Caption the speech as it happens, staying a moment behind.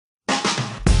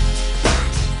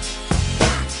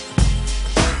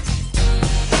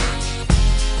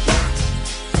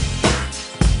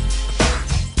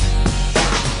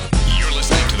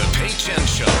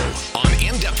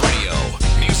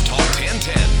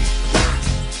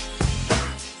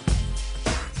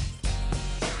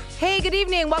Good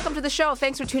evening. Welcome to the show.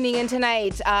 Thanks for tuning in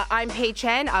tonight. I'm Pei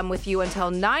Chen. I'm with you until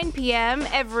 9 p.m.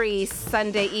 every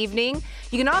Sunday evening.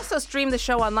 You can also stream the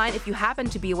show online if you happen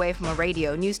to be away from a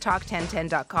radio,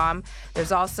 newstalk1010.com.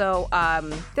 There's also,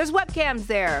 there's webcams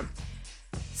there.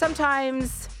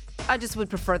 Sometimes I just would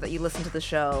prefer that you listen to the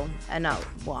show and not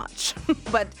watch.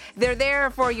 But they're there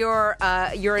for your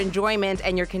enjoyment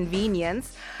and your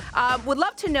convenience. Would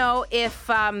love to know if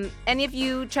any of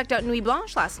you checked out Nuit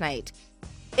Blanche last night.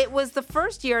 It was the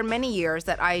first year in many years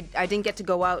that I didn't get to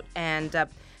go out and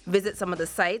visit some of the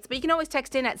sites. But you can always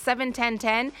text in at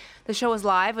 71010. The show is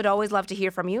live. I'd always love to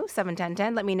hear from you.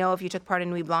 71010. Let me know if you took part in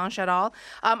Nuit Blanche at all.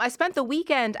 I spent the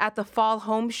weekend at the Fall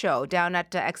Home Show down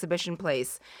at Exhibition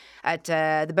Place at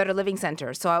the Better Living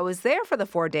Center. So I was there for the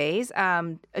 4 days,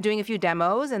 doing a few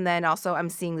demos, and then also I'm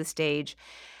seeing the stage.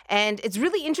 And it's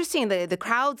really interesting, the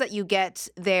crowds that you get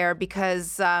there,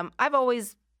 because I've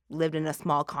always lived in a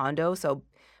small condo, so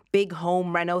big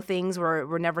home reno things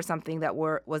were never something that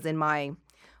was in my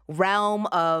realm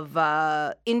of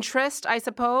interest, I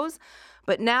suppose.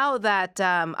 But now that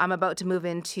I'm about to move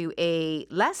into a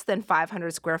less than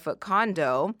 500 square foot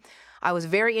condo, I was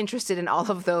very interested in all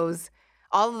of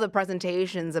the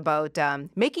presentations about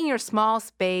making your small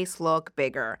space look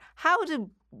bigger, how to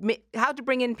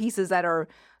bring in pieces that are,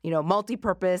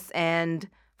 multi-purpose and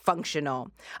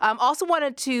functional. Also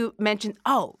wanted to mention,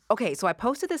 so I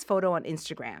posted this photo on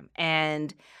Instagram,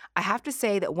 and I have to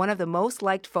say that one of the most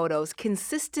liked photos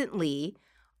consistently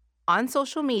on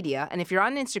social media, and if you're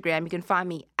on Instagram, you can find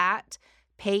me at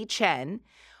Pei Chen.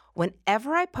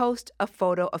 Whenever I post a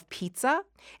photo of pizza,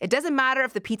 it doesn't matter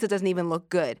if the pizza doesn't even look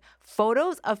good.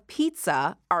 Photos of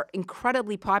pizza are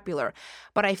incredibly popular.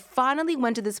 But I finally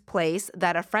went to this place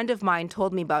that a friend of mine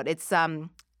told me about. It's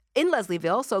in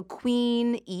Leslieville, so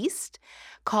Queen East,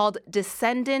 called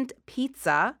Descendant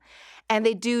Pizza. And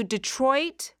they do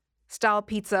Detroit-style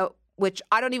pizza, which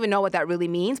I don't even know what that really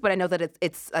means, but I know that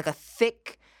it's like a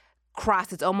thick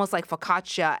crust. It's almost like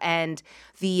focaccia, and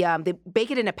they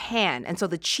bake it in a pan. And so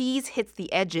the cheese hits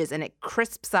the edges, and it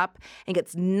crisps up and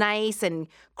gets nice and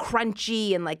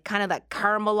crunchy and like kind of that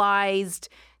caramelized,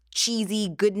 cheesy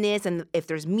goodness. And if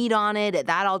there's meat on it,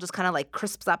 that all just kind of like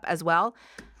crisps up as well.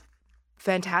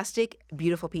 Fantastic,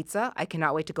 beautiful pizza. I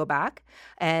cannot wait to go back.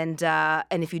 And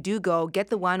if you do go, get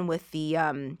the one with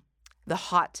the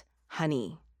hot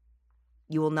honey.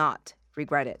 You will not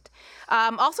regret it.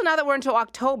 Also, now that we're into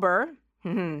October,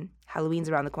 Halloween's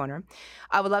around the corner,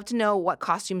 I would love to know what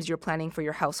costumes you're planning for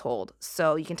your household.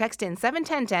 So you can text in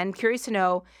 71010. Curious to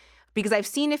know, because I've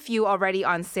seen a few already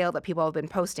on sale that people have been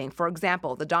posting. For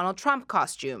example, the Donald Trump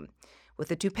costume with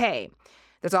the toupee.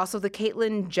 There's also the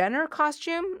Caitlyn Jenner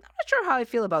costume. I'm not sure how I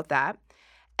feel about that.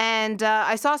 And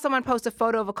I saw someone post a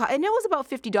photo of and it was about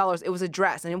 $50. It was a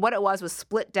dress. And what it was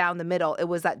split down the middle. It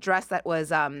was that dress that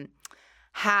was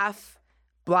half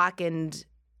black and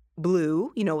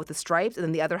blue, with the stripes, and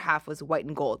then the other half was white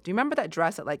and gold. Do you remember that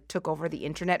dress that took over the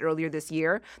internet earlier this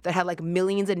year that had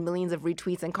millions and millions of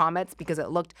retweets and comments because it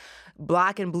looked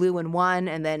black and blue in one,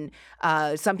 and then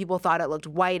some people thought it looked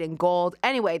white and gold.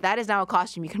 Anyway, that is now a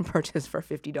costume you can purchase for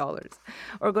 $50,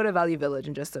 or go to Value Village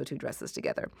and just sew two dresses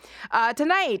together.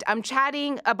 Tonight, I'm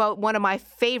chatting about one of my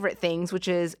favorite things, which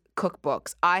is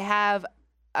cookbooks. I have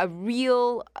a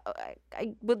real,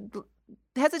 I would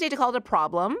hesitate to call it a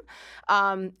problem,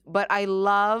 but I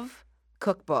love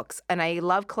cookbooks, and I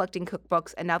love collecting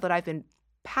cookbooks. And now that I've been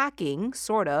packing,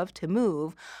 sort of, to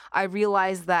move, I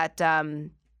realize that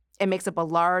it makes up a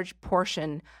large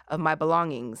portion of my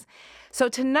belongings. So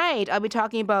tonight, I'll be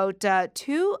talking about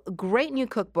two great new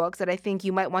cookbooks that I think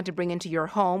you might want to bring into your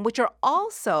home, which are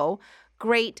also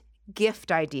great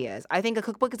gift ideas. I think a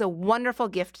cookbook is a wonderful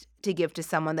gift to give to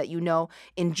someone that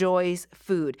enjoys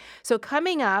food. So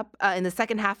coming up in the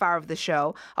second half hour of the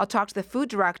show, I'll talk to the food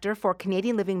director for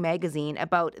Canadian Living Magazine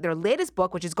about their latest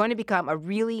book, which is going to become a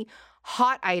really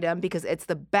hot item because it's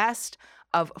the best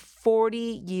of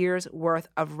 40 years worth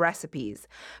of recipes.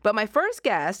 But my first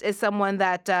guest is someone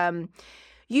that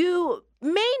you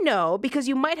may know because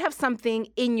you might have something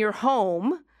in your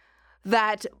home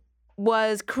that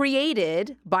was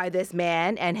created by this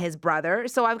man and his brother.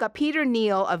 So I've got Peter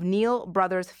Neal of Neal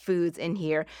Brothers Foods in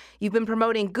here. You've been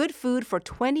promoting good food for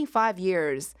 25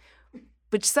 years,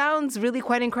 which sounds really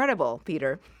quite incredible,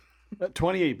 Peter.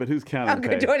 28, but who's counting?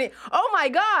 Okay, 20. Oh my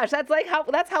gosh,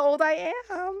 that's how old I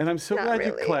am. And I'm so glad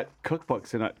you collect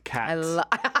cookbooks and not cats.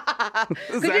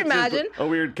 Could you imagine? A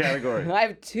weird category. I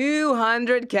have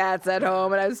 200 cats at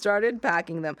home, and I've started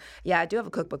packing them. Yeah, I do have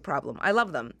a cookbook problem. I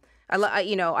love them.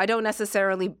 I don't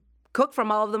necessarily cook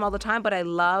from all of them all the time, but I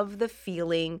love the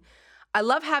feeling I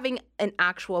love having an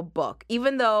actual book,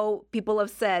 even though people have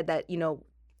said that,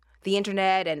 the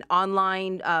internet and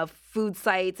online food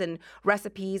sites and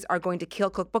recipes are going to kill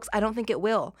cookbooks. I don't think it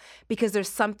will, because there's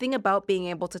something about being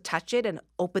able to touch it and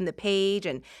open the page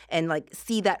and like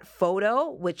see that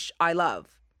photo, which I love.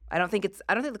 I don't think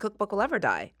the cookbook will ever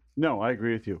die. No, I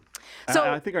agree with you. So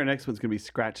I think our next one's going to be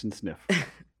scratch and sniff.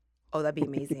 Oh, that'd be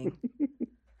amazing.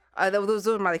 Those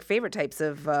are my favorite types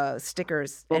of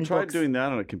stickers and try books. doing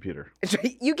that on a computer.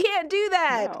 You can't do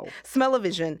that. No.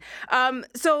 Smell-o-vision.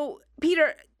 So,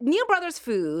 Peter, Neal Brothers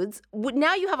Foods,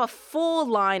 now you have a full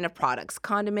line of products,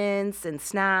 condiments and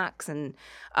snacks.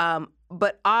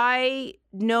 But I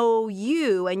know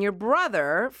you and your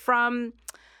brother from,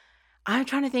 I'm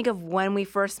trying to think of when we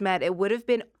first met. It would have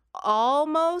been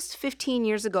almost 15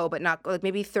 years ago, but not like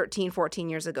maybe 13, 14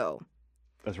 years ago.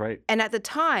 That's right. And at the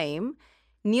time,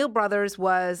 Neal Brothers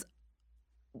was,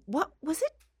 what was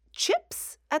it?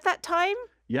 Chips at that time?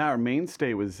 Yeah, our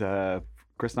mainstay was,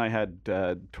 Chris and I had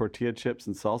tortilla chips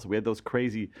and salsa. We had those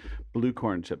crazy blue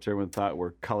corn chips everyone thought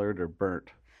were colored or burnt.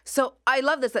 So I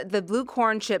love this, the blue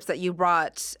corn chips that you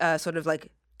brought sort of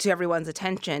like to everyone's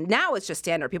attention. Now it's just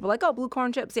standard. People are like, oh, blue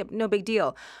corn chips, yep, no big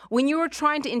deal. When you were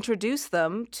trying to introduce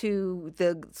them to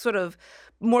the sort of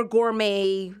more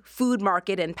gourmet food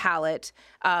market and palate,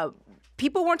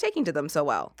 people weren't taking to them so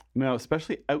well. No,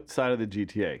 especially outside of the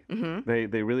GTA. Mm-hmm.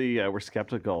 They really were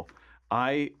skeptical.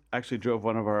 I actually drove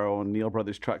one of our own Neal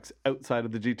Brothers trucks outside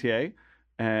of the GTA,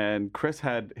 and Chris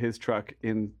had his truck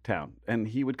in town, and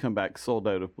he would come back sold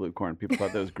out of blue corn. People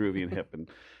thought that was groovy and hip,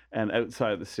 and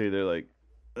outside of the city, they're like,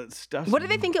 that stuff's What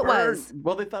did they think it burnt. was?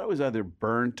 Well, they thought it was either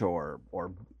burnt or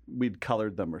we'd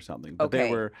colored them or something. But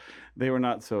Okay. they were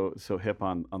not so hip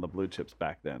on the blue chips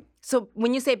back then. So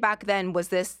when you say back then, was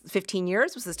this 15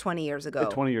 years? Was this 20 years ago?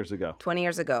 20 years ago. 20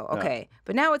 years ago, okay.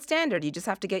 But now it's standard. You just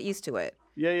have to get used to it.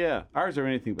 Yeah. Ours are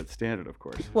anything but standard, of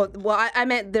course. Well, I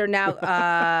meant they're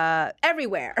now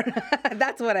everywhere.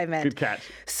 That's what I meant. Good catch.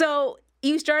 So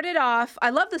you started off, I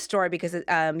love this story because you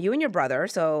and your brother,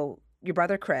 so your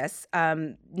brother Chris,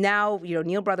 now,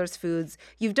 Neal Brothers Foods,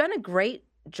 you've done a great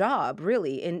job,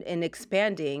 really, in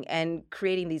expanding and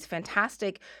creating these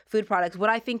fantastic food products. What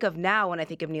I think of now when I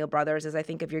think of Neal Brothers is I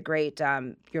think of your great,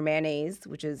 your mayonnaise,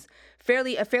 which is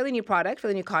a fairly new product,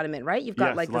 fairly new condiment, right? You've got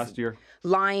Yes, like last this year.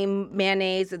 lime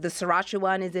mayonnaise. The sriracha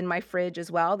one is in my fridge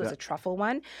as well. There's a truffle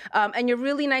one. And your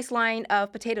really nice line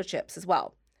of potato chips as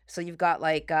well. So you've got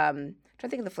like, I'm trying to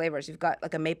think of the flavors. You've got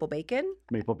like a maple bacon.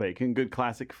 Maple bacon, good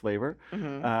classic flavor.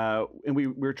 Mm-hmm. And we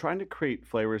were trying to create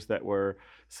flavors that were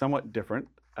somewhat different,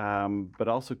 but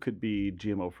also could be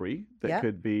GMO free. That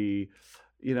could be,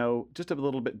 just a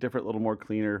little bit different, a little more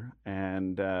cleaner.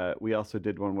 And we also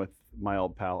did one with our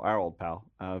old pal,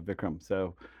 Vikram.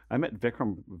 So I met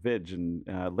Vikram Vij in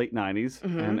late 90s.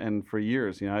 And for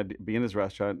years, I'd be in his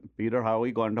restaurant, Peter, how are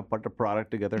we going to put the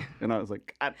product together? And I was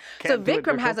like, I So can't do it,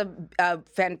 Vikram has a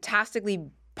fantastically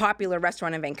popular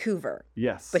restaurant in Vancouver.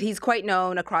 Yes. But he's quite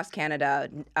known across Canada.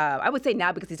 I would say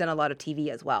now because he's done a lot of TV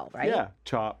as well, right? Yeah,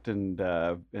 Chopped and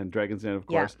Dragon's Den, of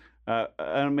Yeah. course.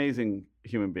 An amazing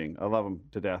human being. I love him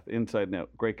to death, inside and out.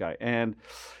 Great guy. And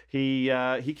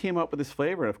he came up with this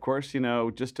flavor. And of course,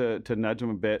 just to nudge him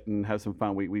a bit and have some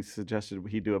fun, we suggested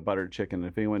he do a buttered chicken.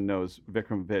 If anyone knows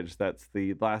Vikram Vij, that's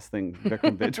the last thing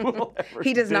Vikram Vij will ever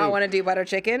He does do. not want to do butter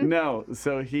chicken? No.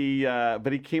 So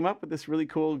but he came up with this really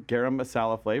cool garam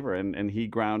masala flavor, and he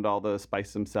ground all the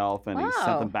spice himself, and he sent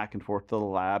Wow. them back and forth to the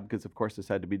lab because, of course, this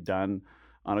had to be done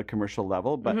on a commercial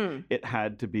level, but it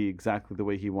had to be exactly the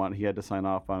way he wanted. He had to sign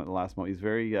off on it at the last moment. He's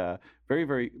very,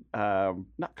 very,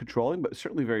 not controlling, but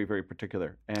certainly very, very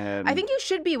particular. And I think you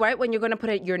should be, right, when you're going to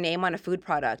put your name on a food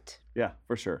product. yeah,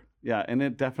 for sure. Yeah, and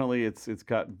it definitely it's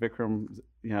got Vikram's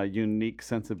unique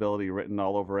sensibility written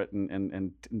all over it,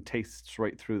 and tastes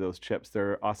right through those chips.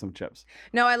 They're awesome chips.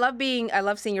 No, I love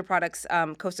seeing your products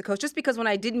coast to coast. Just because when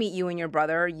I did meet you and your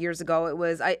brother years ago, it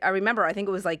was I remember. I think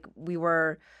it was like we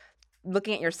were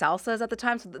looking at your salsas at the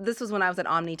time. So this was when I was at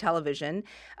Omni Television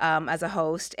as a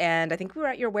host, and I think we were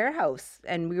at your warehouse,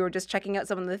 and we were just checking out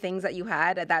some of the things that you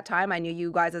had at that time. I knew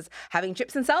you guys as having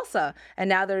chips and salsa, and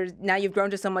now you've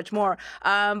grown to so much more.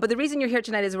 But the reason you're here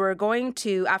tonight is we're going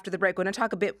to, after the break, we're going to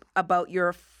talk a bit about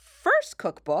your first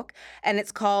cookbook, and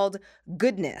it's called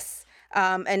Goodness.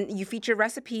 And you feature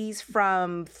recipes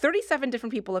from 37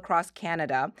 different people across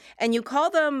Canada, and you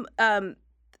call them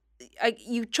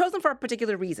you chose them for a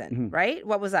particular reason, right?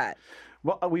 What was that?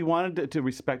 Well, we wanted to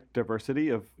respect diversity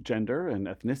of gender and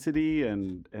ethnicity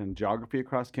and geography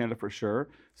across Canada for sure.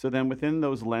 So then within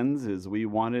those lenses, we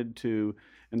wanted to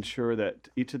ensure that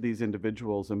each of these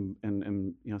individuals and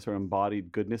sort of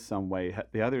embodied goodness some way.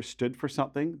 They either stood for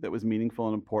something that was meaningful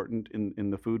and important in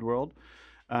the food world,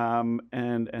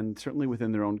 and certainly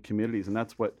within their own communities. And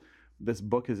that's what this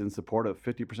book is in support of.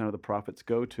 50% of the profits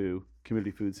go to community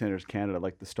food centers Canada,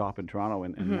 like the Stop in Toronto,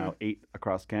 and now 8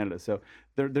 across Canada. So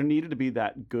there needed to be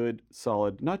that good,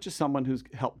 solid, not just someone who's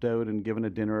helped out and given a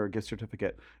dinner or a gift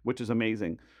certificate, which is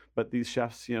amazing, but these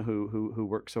chefs, who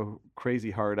work so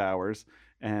crazy hard hours,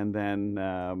 and then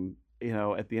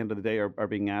at the end of the day are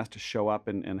being asked to show up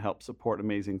and help support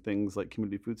amazing things like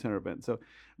community food center events. So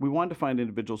we wanted to find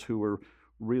individuals who were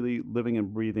really living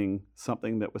and breathing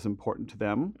something that was important to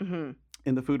them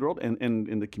in the food world and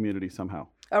in the community somehow.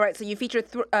 All right, so you feature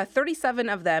 37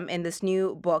 of them in this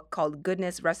new book called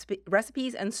Goodness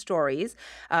Recipes and Stories.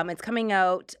 It's coming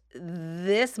out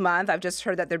this month. I've just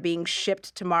heard that they're being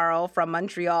shipped tomorrow from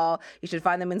Montreal. You should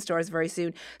find them in stores very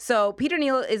soon. So Peter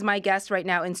Neal is my guest right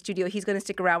now in studio. He's going to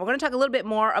stick around. We're going to talk a little bit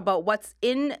more about what's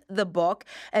in the book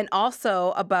and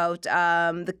also about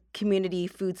the Community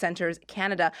Food Centers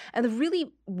Canada and the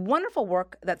really wonderful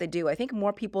work that they do. I think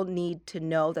more people need to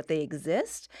know that they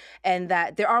exist and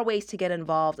that there are ways to get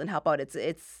involved and help out.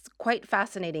 It's quite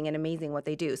fascinating and amazing what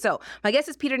they do. So my guest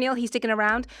is Peter Neal. He's sticking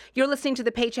around. You're listening to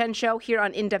The Pei Chen Show here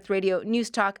on In Depth Radio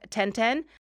News Talk 1010.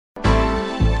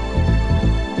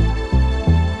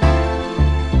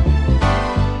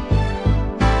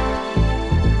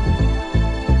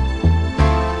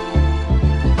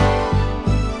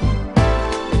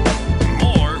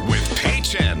 More with Pei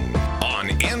Chen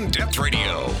on In Depth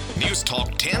Radio News Talk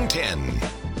 1010.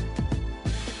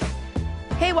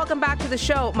 Hey, welcome back to the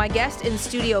show. My guest in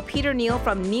studio, Peter Neal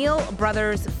from Neal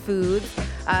Brothers Foods.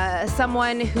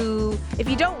 Someone who, if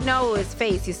you don't know his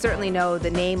face, you certainly know the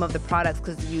name of the products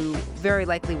because you very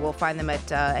likely will find them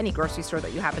at any grocery store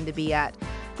that you happen to be at.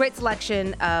 Great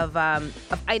selection of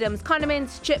items,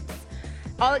 condiments, chips,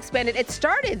 all expanded. It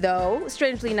started, though,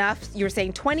 strangely enough, you were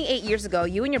saying 28 years ago,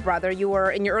 you and your brother, you were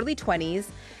in your early 20s,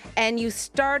 and you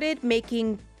started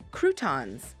making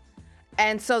croutons.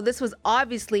 And so this was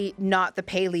obviously not the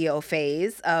paleo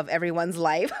phase of everyone's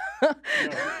life.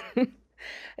 No.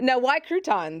 Now, why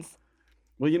croutons?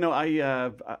 Well,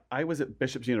 I was at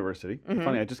Bishop's University.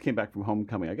 Funny, I just came back from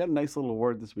homecoming. I got a nice little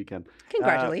award this weekend.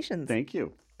 Congratulations. Thank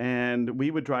you. And we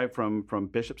would drive from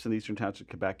Bishop's in the Eastern Township,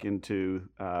 Quebec, into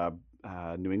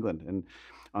New England. And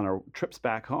on our trips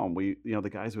back home, the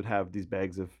guys would have these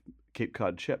bags of Cape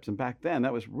Cod chips, and back then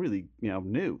that was really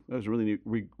new. It was really new,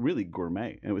 really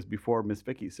gourmet, and it was before Miss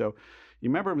Vicky. So you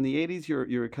remember in the 80s,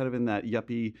 you're kind of in that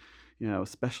yuppie,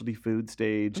 specialty food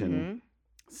stage, and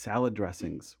salad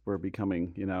dressings were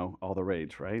becoming all the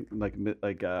rage, right? Like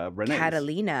Renee's.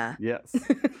 Catalina. Yes.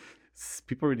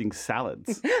 People were eating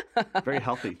salads. Very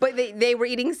healthy. But they were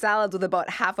eating salads with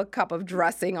about half a cup of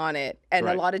dressing on it and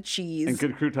a lot of cheese. And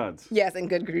good croutons. Yes, and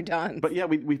good croutons. But yeah,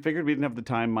 we figured we didn't have the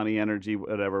time, money, energy,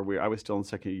 whatever. I was still in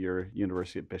second year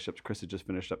university at Bishop's. Chris had just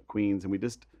finished up Queen's, and we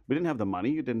didn't have the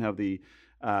money. We didn't have the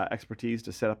expertise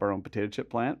to set up our own potato chip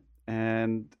plant.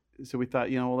 And so we thought,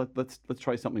 let's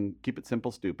try something, keep it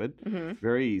simple, stupid,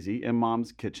 very easy, in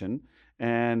Mom's kitchen.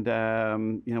 And,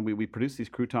 we produced these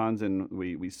croutons, and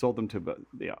we sold them to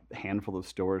a handful of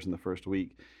stores in the first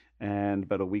week. And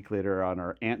about a week later on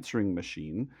our answering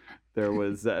machine, there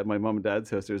was, at my mom and dad's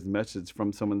house, there's a message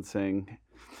from someone saying,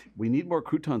 we need more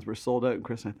croutons. We're sold out. And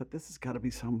Chris and I thought, this has got to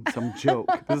be some joke.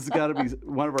 This has got to be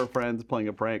one of our friends playing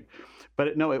a prank. But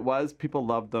it was. People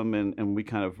loved them, and we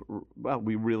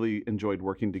we really enjoyed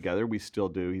working together. We still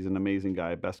do. He's an amazing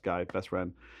guy, best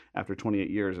friend after 28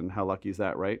 years, and how lucky is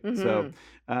that, right? So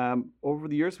over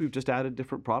the years, we've just added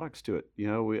different products to it.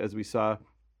 As we saw,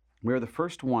 we were the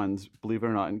first ones, believe it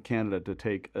or not, in Canada to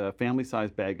take a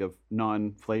family-sized bag of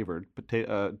non-flavored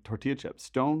tortilla chips,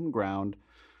 stone ground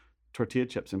tortilla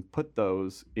chips, and put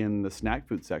those in the snack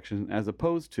food section as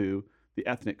opposed to the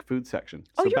ethnic food section.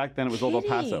 Oh, so back then it was Old El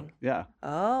Paso. Yeah.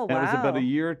 Oh, wow. And it was about a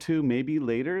year or two maybe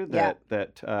later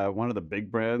that one of the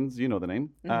big brands, you know the name,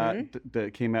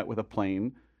 came out with a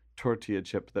plain tortilla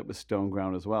chip that was stone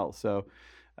ground as well. So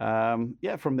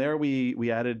from there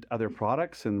we added other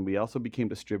products, and we also became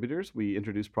distributors. We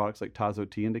introduced products like Tazo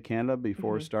tea into Canada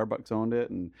before Starbucks owned it,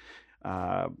 and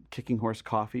Kicking Horse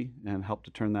coffee, and helped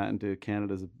to turn that into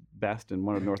Canada's best and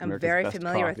one of North America's best coffees. I'm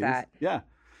very familiar with that. Yeah.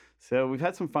 So we've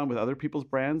had some fun with other people's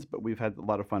brands, but we've had a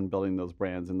lot of fun building those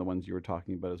brands and the ones you were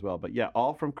talking about as well. But yeah,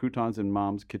 all from croutons in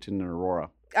Mom's kitchen in Aurora.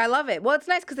 I love it. Well, it's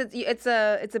nice because it's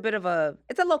a bit of a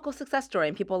local success story,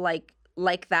 and people like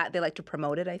like that. They like to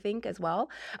promote it, I think, as well.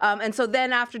 And so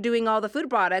then after doing all the food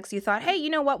products, you thought, hey, you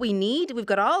know what we need? We've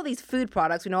got all these food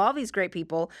products. We know all these great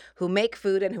people who make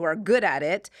food and who are good at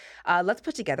it. Let's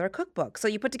put together a cookbook. So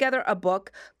you put together a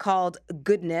book called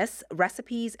Goodness,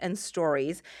 Recipes and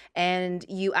Stories, and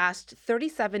you asked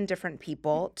 37 different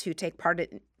people to take part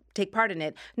in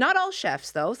it. Not all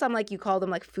chefs, though. Some, like you call them,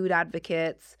 like food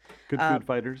advocates. Good food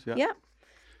fighters, yeah. Yeah.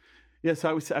 Yeah,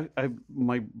 so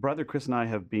my brother Chris and I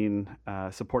have been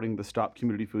supporting the Stop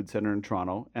Community Food Center in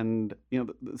Toronto, and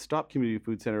the Stop Community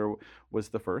Food Center was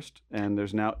the first, and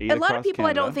there's now 8 across Canada. A lot of people,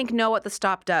 I don't think, know what the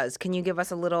Stop does. Can you give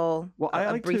us a little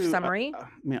brief summary?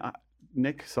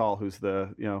 Nick Saul, who's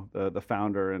the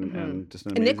founder and just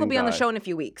an amazing Nick will be guy. on the show in a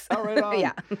few weeks. Oh, right on.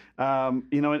 Yeah.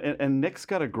 And Nick's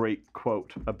got a great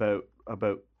quote about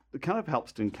it kind of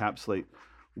helps to encapsulate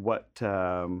what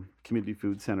community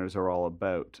food centers are all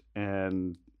about,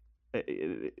 and I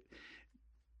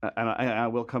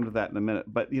will come to that in a minute.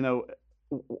 But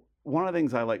one of the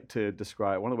things I like to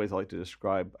describe, one of the ways I like to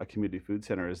describe a community food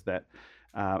center is that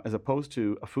as opposed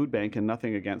to a food bank, and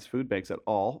nothing against food banks at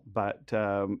all, but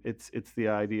it's the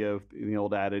idea of the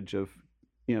old adage of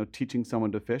teaching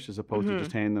someone to fish as opposed to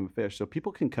just handing them a fish. So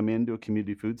people can come into a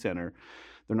community food center,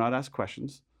 they're not asked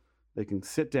questions, they can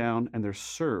sit down and they're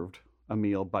served a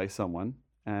meal by someone,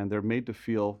 and they're made to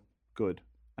feel good,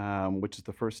 which is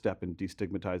the first step in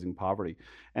destigmatizing poverty.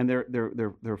 And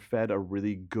they're fed a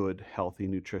really good, healthy,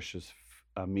 nutritious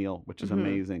meal, which is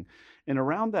amazing. And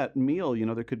around that meal,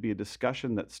 there could be a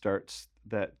discussion that starts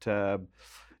that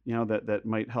that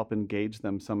might help engage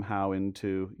them somehow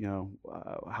into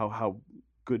how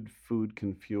good food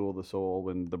can fuel the soul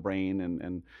and the brain,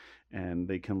 and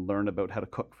they can learn about how to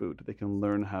cook food. They can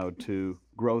learn how to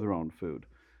grow their own food.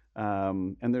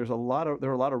 And there are a lot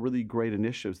of really great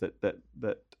initiatives that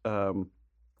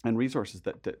and resources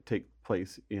that take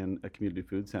place in a community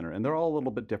food center, and they're all a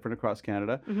little bit different across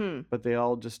Canada, but they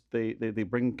all just they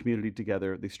bring community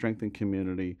together, they strengthen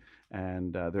community,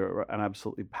 and they're an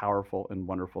absolutely powerful and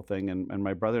wonderful thing. And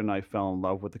my brother and I fell in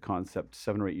love with the concept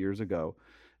 7 or 8 years ago.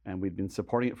 And we'd been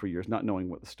supporting it for years, not knowing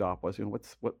what the Stop was.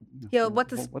 What's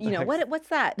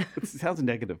that? It sounds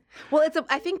negative. Well,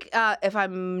 I think if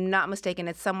I'm not mistaken,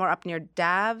 it's somewhere up near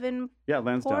Davenport. Yeah,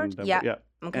 Lansdowne. Yeah.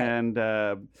 Okay.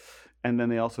 And then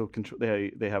they also control.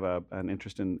 They have an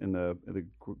interest in the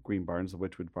Green Barns, the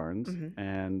Witchwood Barns,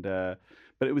 and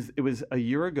but it was a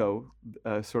year ago,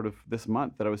 sort of this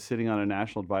month, that I was sitting on a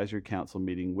National Advisory Council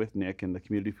meeting with Nick and the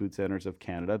Community Food Centers of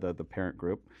Canada, the parent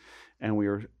group.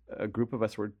 And a group of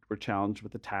us were challenged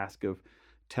with the task of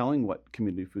telling what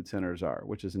community food centers are,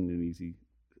 which isn't an easy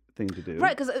thing to do.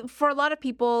 Right, because for a lot of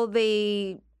people,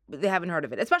 they haven't heard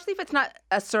of it, especially if it's not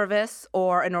a service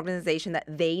or an organization that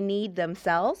they need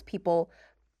themselves. People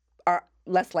are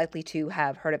less likely to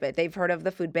have heard of it. They've heard of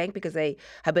the food bank because they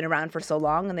have been around for so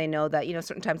long, and they know that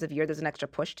certain times of year there's an extra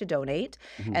push to donate,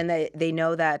 and they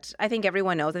know that. I think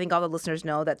everyone knows. I think all the listeners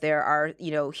know that there are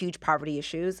huge poverty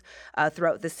issues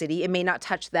throughout the city. It may not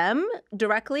touch them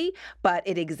directly, but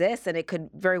it exists, and it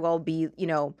could very well be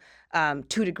 2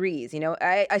 degrees.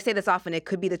 I say this often. It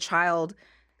could be the child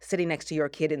sitting next to your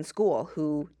kid in school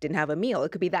who didn't have a meal.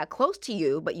 It could be that close to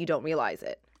you, but you don't realize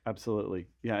it. Absolutely,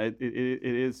 yeah. It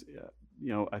is.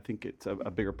 I think it's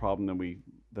a bigger problem than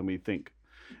we think,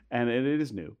 and it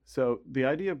is new. So the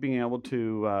idea of being able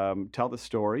to tell the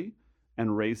story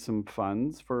and raise some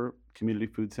funds for Community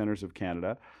Food Centers of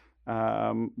Canada,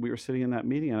 we were sitting in that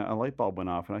meeting and a light bulb went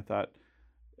off, and I thought,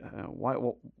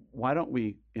 why don't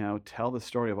we tell the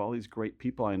story of all these great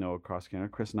people I know across Canada,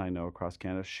 Chris and I know across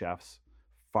Canada, chefs,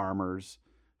 farmers,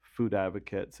 food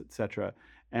advocates, etc.,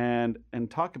 and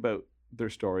talk about their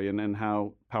story and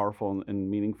how powerful and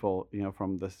meaningful,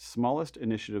 from the smallest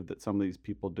initiative that some of these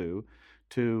people do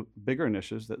to bigger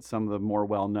initiatives that some of the more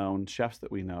well-known chefs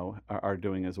that we know are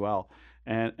doing as well,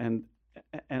 and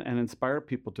inspire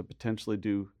people to potentially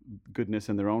do goodness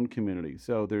in their own community.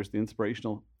 So there's the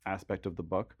inspirational aspect of the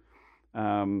book.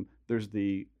 There's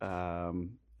the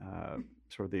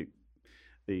sort of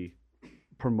the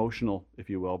promotional, if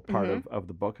you will, part of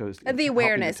the book. The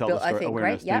awareness, Bill, I think,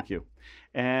 awareness, right? Yeah. Thank you.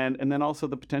 And then also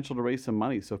the potential to raise some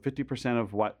money. So 50%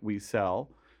 of what we sell,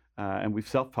 and we've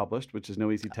self-published, which is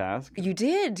no easy task. You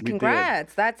did.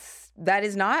 Congrats. That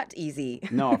is not easy.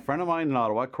 No, a friend of mine in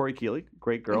Ottawa, Corey Keeley,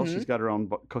 great girl. She's got her own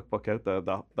cookbook out,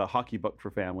 the hockey book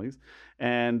for families.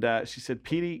 And she said,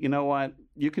 Petey, you know what?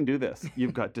 You can do this.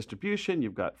 You've got distribution.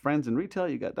 You've got friends in retail.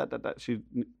 You got that. She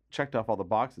checked off all the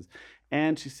boxes.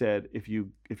 And she said, if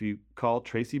you call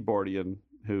Tracy Bordian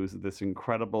who's this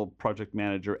incredible project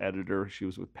manager, editor. She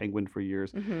was with Penguin for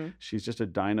years. She's just a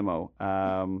dynamo.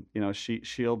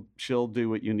 She'll do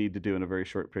what you need to do in a very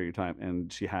short period of time,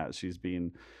 and she has.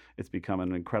 It's become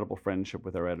an incredible friendship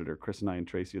with our editor. Chris and I and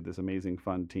Tracy are this amazing,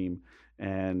 fun team,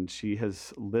 and she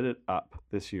has lit it up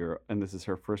this year, and this is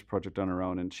her first project on her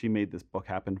own, and she made this book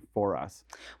happen for us.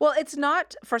 Well, it's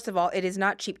not, first of all, it is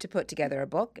not cheap to put together a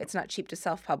book. It's not cheap to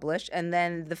self-publish, and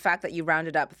then the fact that you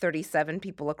rounded up 37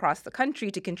 people across the country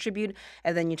to contribute,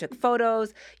 and then you took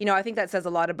photos, I think that says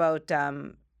a lot about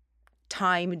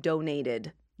time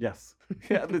donated. Yes.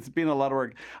 Yeah, it's been a lot of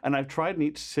work, and I've tried in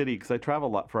each city, because I travel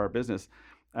a lot for our business.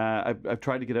 I've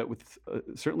tried to get out with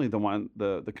certainly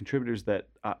the contributors that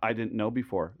I didn't know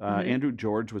before. Andrew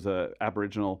George was an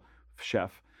Aboriginal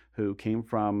chef who came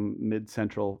from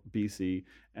mid-central BC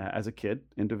as a kid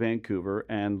into Vancouver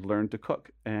and learned to cook.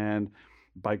 And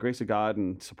by grace of God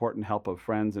and support and help of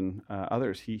friends and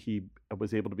others, he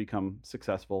was able to become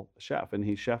successful chef. And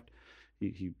he chefed.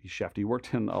 He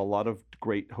worked in a lot of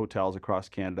great hotels across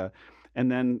Canada. And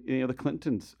then, the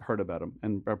Clintons heard about him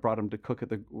and brought him to cook at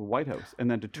the White House and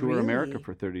then to tour America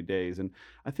for 30 days. And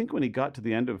I think when he got to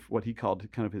the end of what he called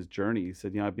kind of his journey, he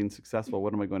said, I've been successful.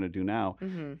 What am I going to do now?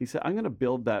 He said, I'm going to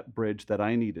build that bridge that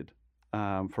I needed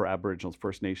for Aboriginals,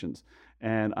 First Nations.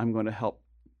 And I'm going to help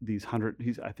these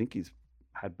I think he's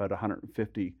had about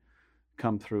 150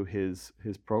 come through his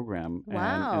program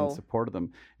and supported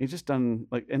them. He's just done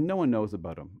and no one knows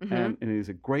about him. And he's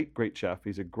a great, great chef.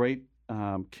 He's a great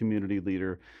community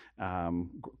leader,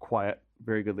 quiet,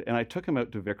 very good. And I took him out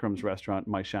to Vikram's restaurant,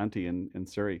 My Shanti in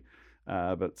Surrey,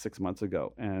 about 6 months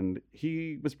ago, and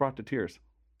he was brought to tears.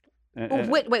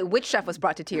 Wait, which chef was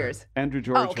brought to tears? Andrew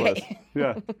George was.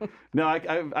 Yeah. No,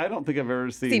 I don't think I've ever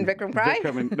seen Vikram cry.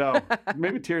 No,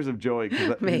 maybe tears of joy,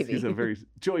 because he's a very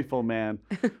joyful man.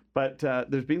 But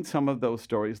there's been some of those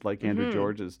stories like Andrew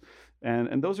George's,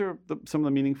 and those are some of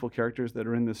the meaningful characters that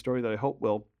are in this story that I hope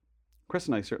Chris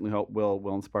and I certainly hope will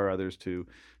inspire others to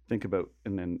think about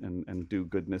and do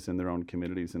goodness in their own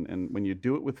communities. And when you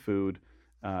do it with food,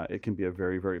 it can be a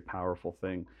very, very powerful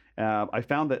thing. I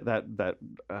found that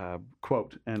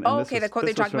quote. The quote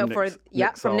they talked about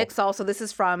from Nick Saul. So this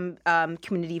is from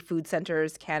Community Food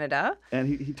Centers Canada. And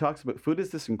he talks about food is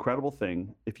this incredible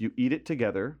thing. If you eat it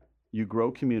together, you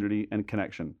grow community and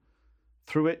connection.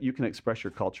 Through it, you can express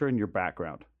your culture and your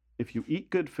background. If you eat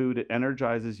good food, it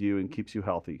energizes you and keeps you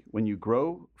healthy. When you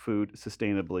grow food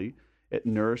sustainably, it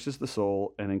nourishes the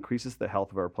soul and increases the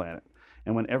health of our planet.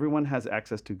 And when everyone has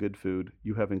access to good food,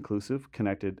 you have inclusive,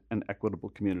 connected, and equitable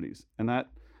communities. And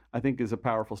that, I think, is a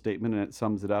powerful statement, and it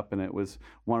sums it up. And it was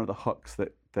one of the hooks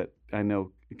that I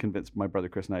know convinced my brother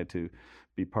Chris and I to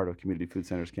be part of Community Food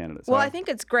Centers Canada. So I think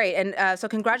it's great. And so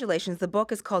congratulations. The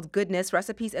book is called Goodness,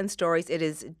 Recipes and Stories. It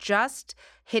is just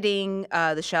hitting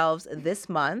the shelves this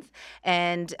month.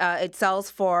 And it sells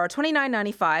for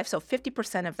 $29.95. So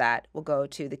 50% of that will go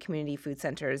to the Community Food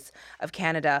Centers of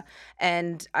Canada.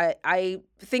 And I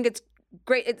think it's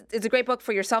great. It's a great book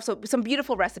for yourself. So some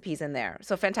beautiful recipes in there.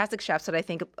 So fantastic chefs that I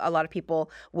think a lot of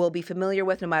people will be familiar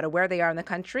with no matter where they are in the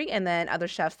country. And then other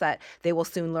chefs that they will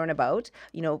soon learn about,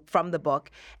 from the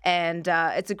book. And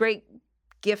it's a great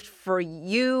gift for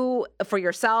you, for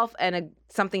yourself, and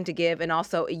something to give. And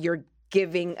also you're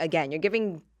giving again. You're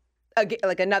giving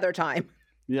another time.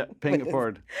 Yeah, paying it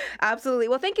forward. Absolutely.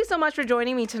 Well, thank you so much for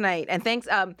joining me tonight. And thanks.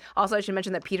 Also, I should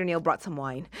mention that Peter Neal brought some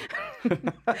wine.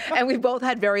 And we both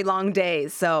had very long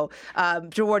days. So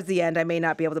towards the end, I may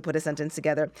not be able to put a sentence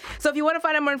together. So if you want to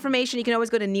find out more information, you can always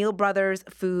go to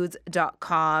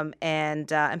neilbrothersfoods.com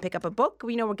and pick up a book.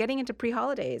 We're getting into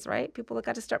pre-holidays, right? People have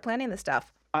got to start planning this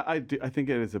stuff. I think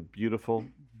it is a beautiful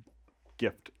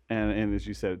gift. And as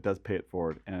you said, it does pay it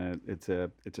forward, and it's a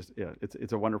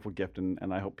wonderful gift,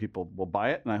 and I hope people will buy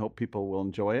it, and I hope people will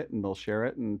enjoy it, and they'll share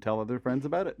it and tell other friends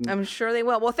about it. I'm sure they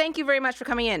will. Well, thank you very much for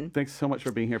coming in. Thanks so much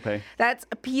for being here, Pay. That's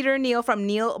Peter Neal from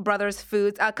Neal Brothers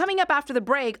Foods. Coming up after the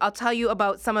break, I'll tell you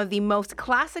about some of the most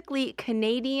classically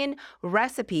Canadian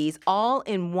recipes, all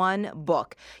in one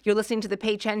book. You're listening to the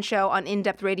Pei Chen Show on In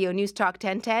Depth Radio News Talk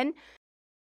 1010.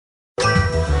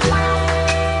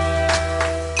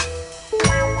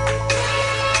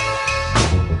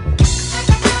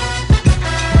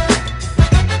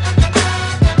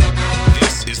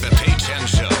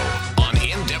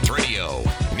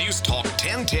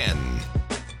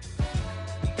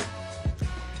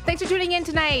 Thanks for tuning in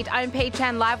tonight. I'm Pei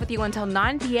Chen, live with you until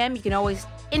 9 p.m. You can always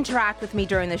interact with me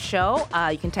during the show.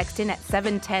 You can text in at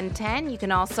 71010. You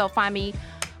can also find me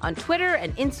on Twitter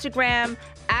and Instagram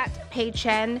at Pei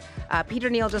Chen. Peter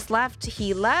Neal just left.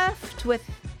 He left with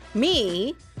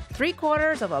me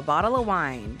 3/4 of a bottle of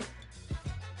wine.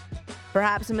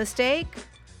 Perhaps a mistake,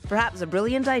 perhaps a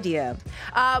brilliant idea.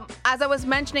 As I was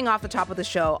mentioning off the top of the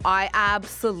show, I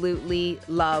absolutely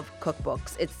love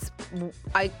cookbooks.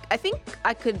 I think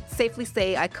I could safely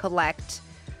say I collect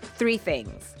 3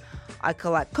 things. I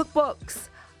collect cookbooks,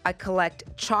 I collect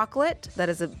chocolate. That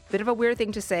is a bit of a weird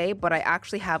thing to say, but I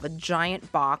actually have a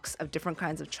giant box of different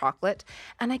kinds of chocolate,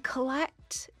 and I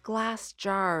collect glass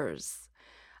jars.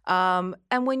 And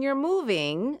when you're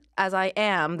moving, as I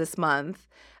am this month,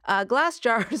 glass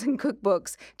jars and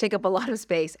cookbooks take up a lot of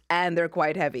space, and they're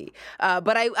quite heavy.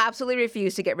 But I absolutely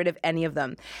refuse to get rid of any of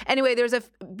them. Anyway, there's a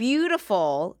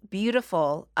beautiful,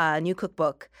 beautiful new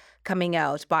cookbook coming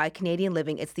out by Canadian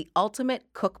Living. It's the Ultimate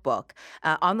Cookbook.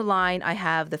 On the line, I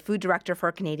have the food director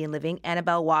for Canadian Living,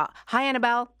 Annabelle Waugh. Hi,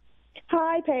 Annabelle.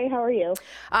 Hi, Pei. How are you?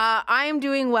 I am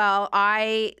doing well.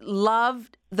 I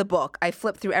loved the book. I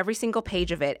flipped through every single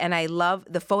page of it, and I love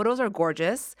the photos are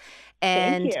gorgeous,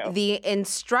 and the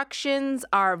instructions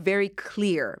are very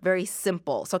clear, very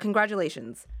simple. So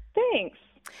congratulations. Thanks.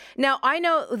 Now, I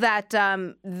know that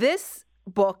this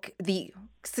book,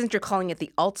 since you're calling it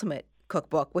the Ultimate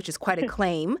Cookbook, which is quite a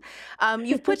claim,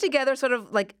 you've put together sort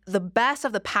of like the best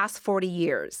of the past 40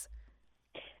 years.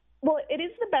 Well, it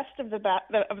is the best of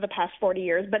the past 40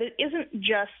 years, but it isn't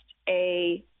just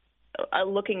a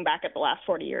looking back at the last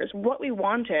 40 years. What we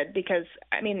wanted, because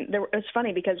it's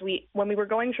funny because when we were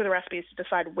going through the recipes to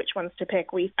decide which ones to pick,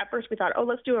 at first we thought,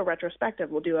 let's do a retrospective.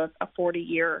 We'll do a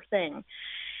 40-year thing,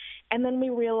 and then we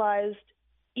realized,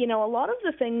 a lot of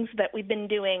the things that we've been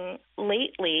doing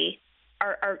lately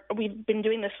we've been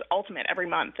doing this Ultimate every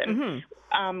month, and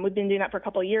we've been doing that for a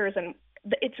couple of years, and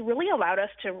it's really allowed us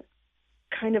to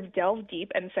kind of delve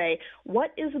deep and say,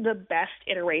 what is the best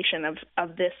iteration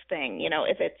of this thing?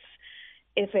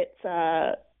 If it's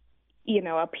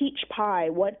a peach pie,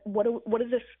 what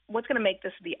is this? What's going to make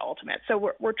this the ultimate?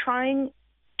 So we're trying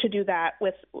to do that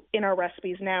in our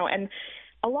recipes now, and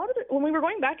a lot of it, when we were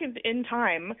going back in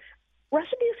time,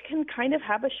 recipes can kind of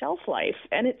have a shelf life,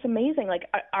 and it's amazing. Like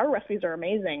our recipes are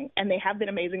amazing, and they have been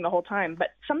amazing the whole time. But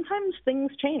sometimes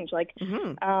things change. Like,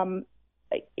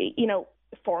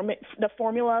 the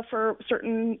formula for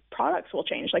certain products will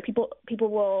change. Like people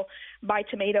will buy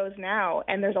tomatoes now,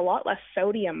 and there's a lot less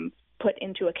sodium put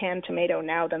into a canned tomato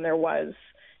now than there was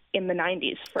in the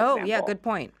 90s, for example. Oh, yeah, good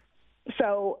point.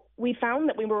 So we found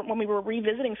that when we were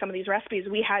revisiting some of these recipes,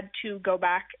 we had to go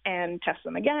back and test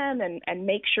them again and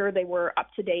make sure they were up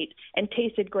to date and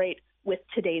tasted great with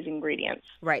today's ingredients.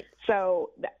 Right. So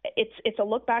it's a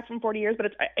look back from 40 years, but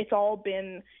it's all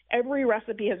been, every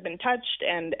recipe has been touched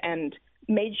and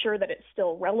made sure that it's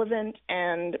still relevant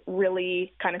and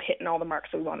really kind of hitting all the marks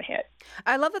that we want to hit.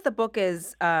 I love that the book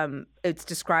is, it's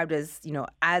described as,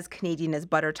 as Canadian as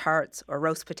butter tarts or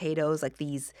roast potatoes, like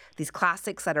these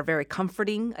classics that are very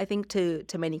comforting, I think, to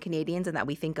many Canadians, and that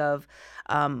we think of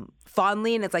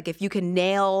fondly. And it's like, if you can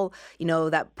nail,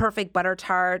 that perfect butter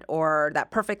tart or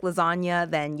that perfect lasagna,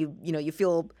 then you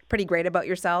feel pretty great about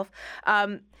yourself.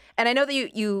 And I know that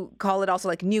you call it also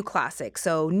like new classics,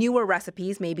 so newer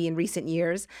recipes maybe in recent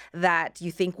years that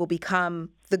you think will become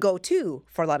the go-to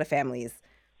for a lot of families.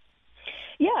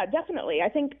 Yeah, definitely. I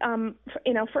think,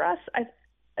 for us,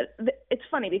 it's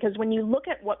funny because when you look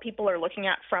at what people are looking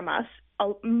at from us,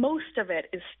 most of it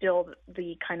is still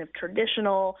the kind of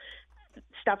traditional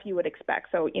stuff you would expect.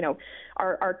 So,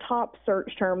 our top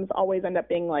search terms always end up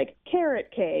being like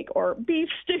carrot cake or beef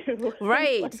stew,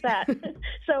 right? Like that.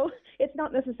 So it's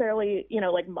not necessarily,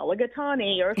 like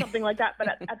mulligatawny or something like that. But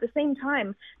at the same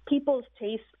time, people's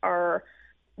tastes their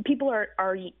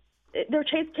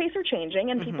tastes are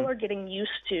changing, and people are getting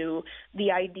used to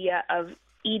the idea of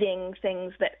eating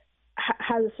things that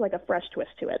has like a fresh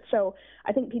twist to it. So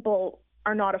I think people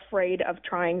are not afraid of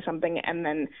trying something and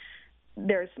then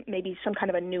there's maybe some kind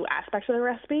of a new aspect of the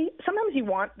recipe. Sometimes you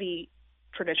want the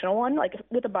traditional one, like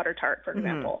with a butter tart, for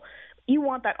example. You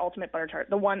want that ultimate butter tart,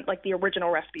 the one, like the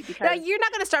original recipe. Because now, you're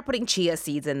not going to start putting chia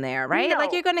seeds in there, right? No,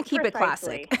 like, you're going to keep it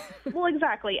classic. Well,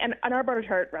 exactly. And our butter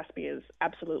tart recipe is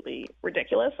absolutely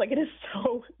ridiculous. Like, it is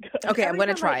so good. Okay, I'm going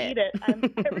to try it.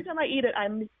 Every time I eat it,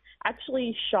 I'm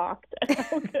actually shocked at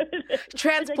how good it is.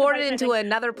 Transported into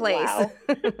another place. Wow.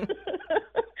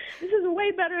 This is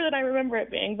way better than I remember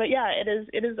it being. But yeah, it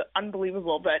is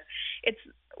unbelievable. But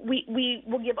we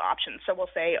will give options. So we'll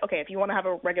say, okay, if you want to have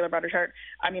a regular butter tart,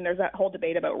 there's that whole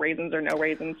debate about raisins or no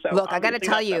raisins. So look, I got to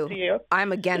tell you,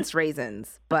 I'm against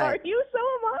raisins. But are you? So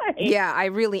am I. Yeah, I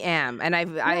really am. And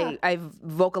I've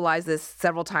vocalized this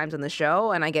several times on the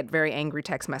show, and I get very angry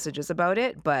text messages about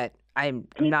it. But I'm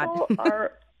not.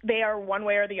 They are one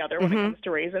way or the other when it comes to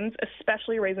raisins,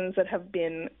 especially raisins that have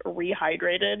been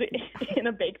rehydrated in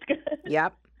a baked good.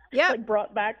 Yep. like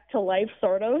brought back to life,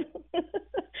 sort of.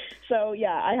 So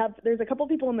yeah, there's a couple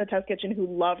people in the test kitchen who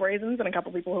love raisins and a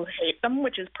couple people who hate them,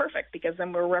 which is perfect because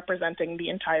then we're representing the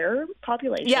entire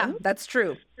population. Yeah, that's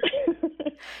true.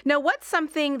 Now, what's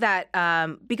something that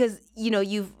because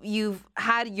you've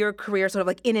had your career sort of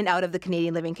like in and out of the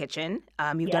Canadian Living Kitchen.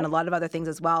 You've done a lot of other things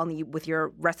as well, and with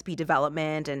your recipe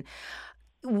development. And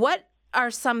what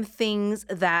are some things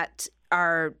that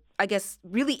are, I guess,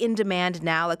 really in demand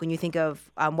now, like when you think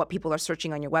of what people are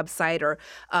searching on your website or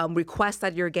requests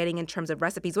that you're getting in terms of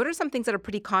recipes? What are some things that are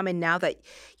pretty common now that,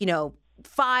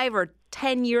 5 or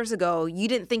 10 years ago, you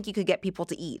didn't think you could get people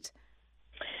to eat?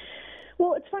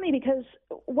 Well, it's funny because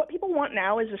what people want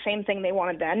now is the same thing they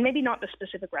wanted then. Maybe not the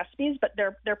specific recipes, but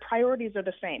their priorities are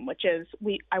the same, which is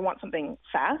I want something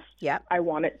fast. Yeah. I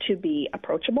want it to be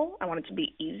approachable. I want it to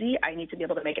be easy. I need to be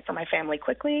able to make it for my family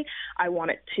quickly. I want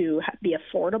it to be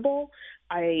affordable.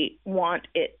 I want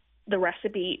the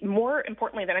recipe, more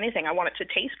importantly than anything, I want it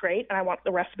to taste great, and I want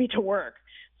the recipe to work.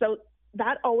 So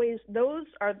those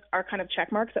are kind of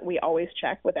check marks that we always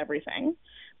check with everything.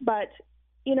 But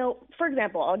for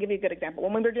example, I'll give you a good example.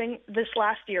 When we were doing this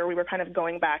last year, we were kind of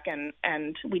going back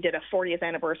and we did a 40th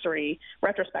anniversary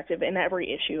retrospective in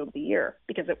every issue of the year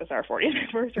because it was our 40th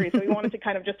anniversary. So we wanted to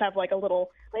kind of just have like a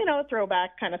little,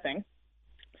 throwback kind of thing.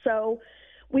 So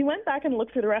we went back and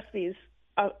looked through the recipes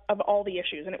of all the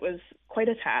issues, and it was quite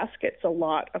a task. It's a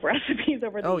lot of recipes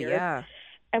over the years. Oh, yeah.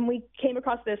 And we came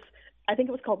across this, I think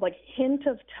it was called like hint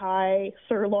of Thai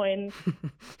sirloin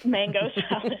mango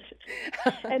salad.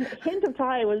 And hint of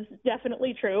Thai was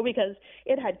definitely true because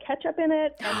it had ketchup in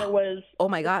it and there was oh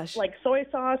my gosh, like soy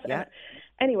sauce. Yeah. And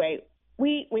anyway,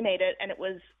 we made it and it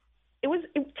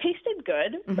tasted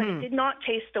good, but it did not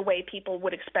taste the way people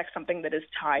would expect something that is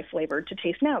Thai flavored to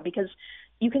taste now because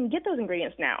you can get those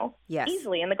ingredients now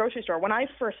easily in the grocery store. When I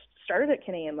first started at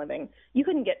Canadian Living, you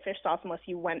couldn't get fish sauce unless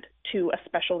you went to a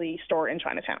specialty store in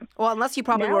Chinatown. Well, unless you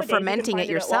probably Nowadays, were fermenting it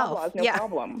yourself. Loblaws, no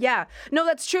problem. Yeah. No,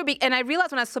 that's true. And I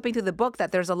realized when I was flipping through the book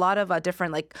that there's a lot of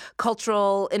different like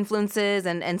cultural influences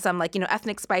and some like,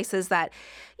 ethnic spices that,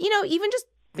 even just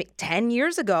 10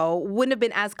 years ago wouldn't have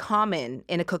been as common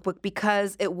in a cookbook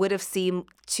because it would have seemed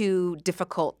too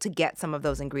difficult to get some of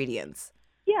those ingredients.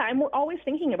 Yeah, and we're always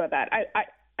thinking about that.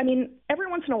 I mean, every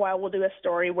once in a while we'll do a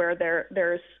story where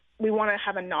we want to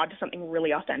have a nod to something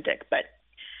really authentic, but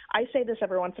I say this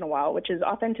every once in a while, which is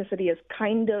authenticity is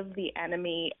kind of the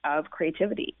enemy of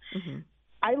creativity. Mm-hmm.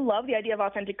 I love the idea of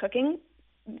authentic cooking.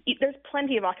 There's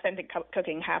plenty of authentic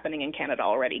cooking happening in Canada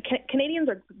already. Canadians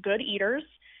are good eaters,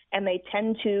 and they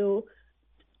tend to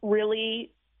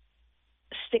really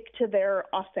stick to their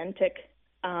authentic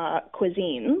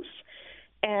cuisines,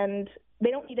 and they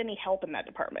don't need any help in that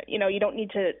department. You don't need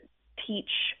to teach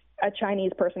a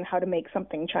Chinese person how to make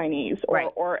something Chinese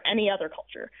or any other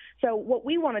culture. So what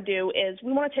we want to do is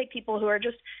we want to take people who are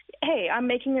just, hey, I'm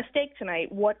making a steak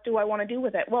tonight. What do I want to do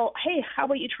with it? Well, hey, how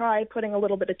about you try putting a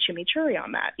little bit of chimichurri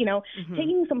on that?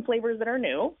 Taking some flavors that are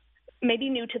new, maybe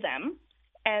new to them,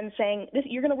 and saying,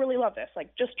 you're going to really love this.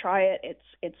 Like, just try it.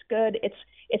 It's good.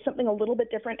 It's something a little bit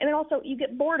different. And then also, you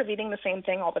get bored of eating the same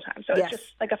thing all the time. So It's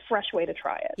just like a fresh way to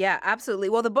try it. Yeah, absolutely.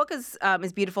 Well, the book is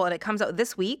beautiful, and it comes out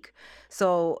this week.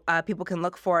 So people can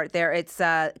look for it there. It's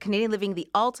Canadian Living, The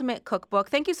Ultimate Cookbook.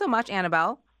 Thank you so much,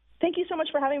 Annabelle. Thank you so much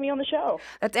for having me on the show.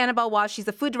 That's Annabelle Waugh. She's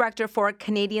the food director for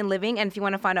Canadian Living. And if you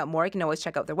want to find out more, you can always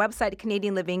check out their website,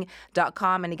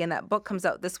 canadianliving.com. And again, that book comes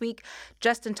out this week,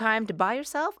 just in time to buy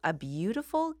yourself a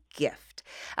beautiful gift.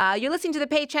 You're listening to The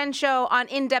Pei Chen Show on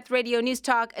In-Depth Radio News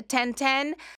Talk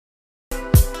 1010.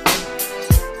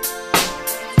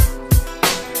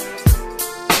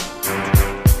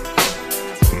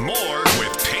 More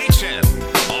with Pei Chen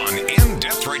on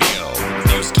In-Depth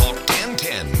Radio News Talk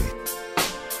 1010.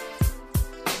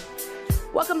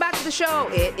 Welcome back to the show.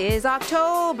 It is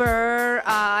October.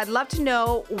 I'd love to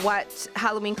know what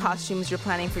Halloween costumes you're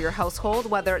planning for your household,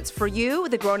 whether it's for you,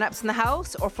 the grown-ups in the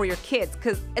house, or for your kids,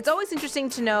 because it's always interesting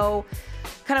to know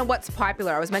kind of what's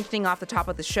popular. I was mentioning off the top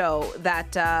of the show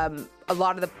that a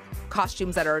lot of the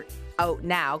costumes that are out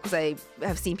now, because I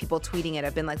have seen people tweeting it,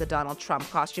 have been like the Donald Trump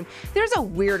costume. There's a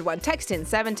weird one. Text in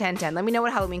 71010. Let me know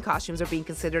what Halloween costumes are being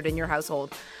considered in your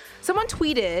household. Someone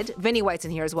tweeted, Vinny White's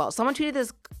in here as well. Someone tweeted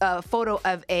this photo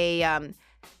of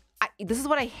this is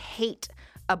what I hate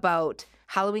about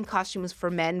Halloween costumes for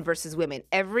men versus women.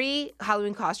 Every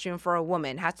Halloween costume for a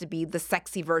woman has to be the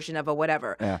sexy version of a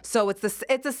whatever. Yeah. So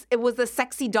it was the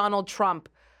sexy Donald Trump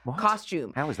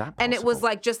costume. How is that possible? And it was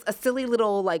like just a silly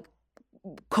little like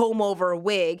comb over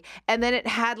wig, and then it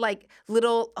had like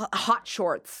little hot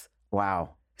shorts.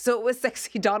 Wow. So it was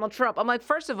Sexy Donald Trump. I'm like,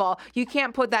 first of all, you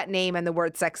can't put that name and the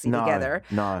word sexy together.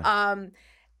 No.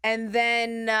 And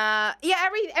then,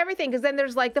 everything. Because then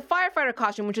there's like the firefighter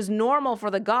costume, which is normal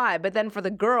for the guy. But then for the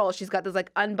girl, she's got this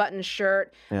like unbuttoned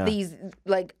shirt, these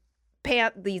like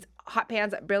these hot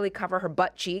pants that barely cover her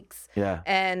butt cheeks. Yeah.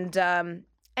 And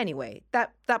anyway,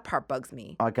 that part bugs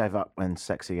me. I gave up when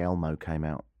Sexy Elmo came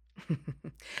out.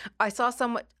 I saw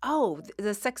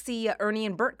the sexy Ernie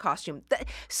and Bert costume.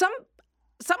 Some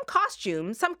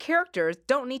costumes, some characters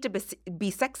don't need to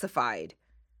be sexified.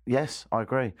 Yes, I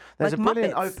agree. There's Like a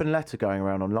brilliant Muppets. open letter going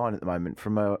around online at the moment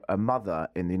from a mother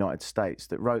in the United States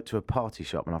that wrote to a party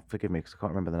shop, and forgive me because I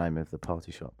can't remember the name of the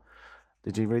party shop.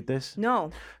 Did you read this?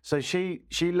 No. So she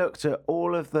looked at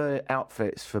all of the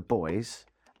outfits for boys,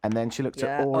 and then she looked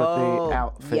at all of the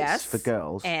outfits for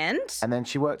girls. And then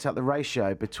she worked out the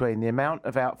ratio between the amount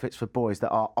of outfits for boys that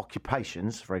are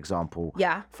occupations, for example,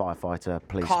 firefighter,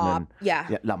 policeman,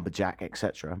 lumberjack,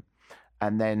 etc.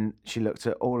 And then she looked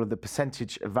at all of the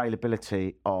percentage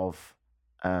availability of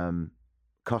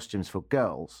costumes for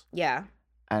girls. Yeah.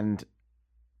 And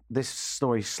this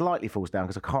story slightly falls down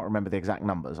because I can't remember the exact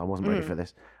numbers. I wasn't ready for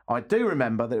this. I do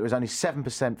remember that it was only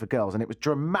 7% for girls and it was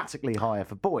dramatically higher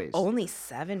for boys. Only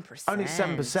 7%. Only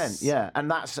 7%, yeah. And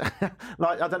that's,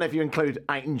 like, I don't know if you include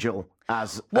angel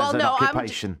as an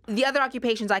occupation. The other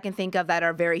occupations I can think of that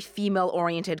are very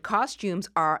female-oriented costumes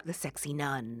are the sexy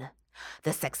nun,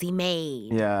 the sexy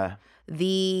maid. Yeah.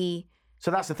 So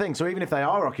that's the thing. So even if they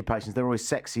are occupations, they're always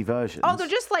sexy versions. Oh, they're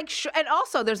just like, and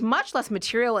also there's much less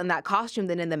material in that costume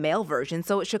than in the male version,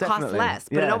 so it should cost less,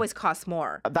 but it always costs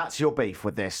more. That's your beef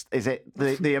with this, is it?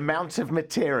 The amount of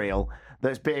material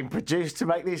that's being produced to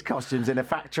make these costumes in a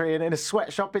factory and in a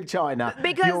sweatshop in China,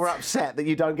 because you're upset that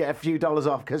you don't get a few dollars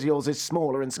off because yours is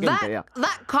smaller and skimpier.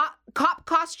 That cop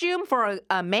costume for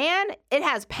a man, it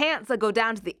has pants that go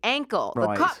down to the ankle.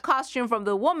 Right. The cop costume from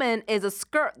the woman is a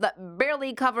skirt that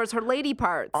barely covers her lady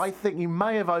parts. I think you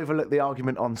may have overlooked the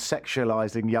argument on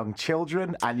sexualizing young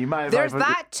children, and you may have There's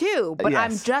that too, but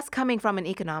Yes. I'm just coming from an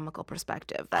economical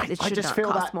perspective that it should not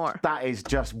cost more. That is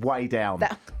just way down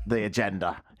the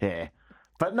agenda here.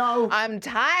 But no. I'm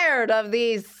tired of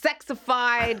these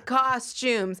sexified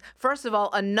costumes. First of all,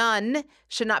 a nun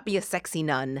should not be a sexy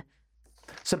nun.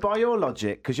 So by your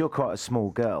logic, because you're quite a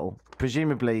small girl,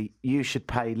 presumably you should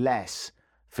pay less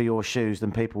for your shoes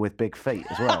than people with big feet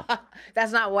as well.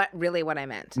 That's not really what I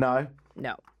meant. No?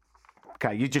 No.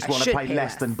 Okay, you just I want to should pay pay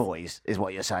less less. than boys, is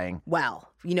what you're saying.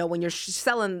 Well, when you're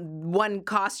selling one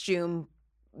costume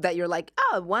that you're like,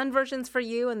 oh, one version's for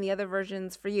you and the other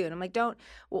version's for you. And I'm like,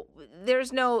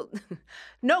 there's no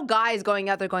guys going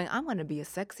out there going, I want to be a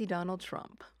sexy Donald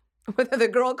Trump. The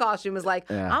girl costume is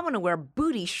like, I want to wear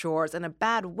booty shorts and a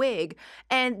bad wig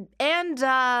and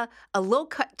a low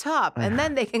cut top. And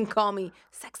then they can call me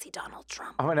sexy Donald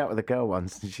Trump. I went out with a girl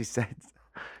once and she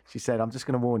said, I'm just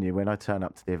going to warn you, when I turn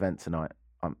up to the event tonight,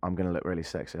 I'm going to look really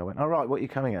sexy. I went, all right, what are you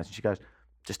coming as? And she goes,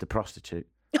 just a prostitute.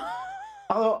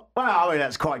 I thought, well,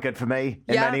 that's quite good for me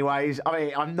in many ways. I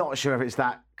mean, I'm not sure if it's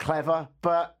that clever,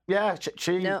 but yeah,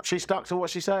 she stuck to what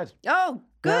she said. Oh,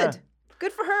 good. Yeah.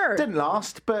 Good for her. Didn't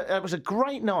last, but it was a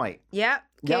great night. Yeah.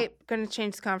 Okay, Yep. going to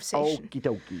change the conversation. Okie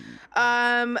dokie.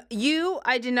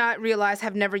 I did not realize,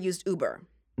 have never used Uber.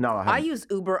 No, I haven't. I use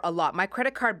Uber a lot. My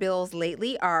credit card bills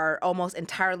lately are almost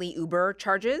entirely Uber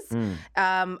charges.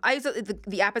 I use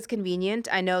the app is convenient.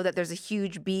 I know that there's a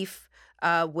huge beef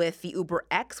with the Uber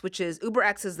X, which is Uber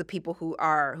X is the people who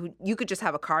you could just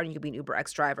have a car and you could be an Uber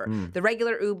X driver. The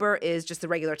regular Uber is just the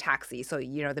regular taxi. So,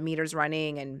 the meter's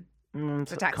running and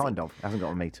it's a taxi. Kind of. It hasn't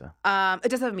got a meter. It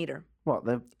does have a meter. What?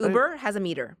 Uber has a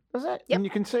meter. Does it? Yep. And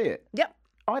you can see it? Yep.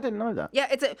 I didn't know that.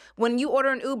 Yeah, when you order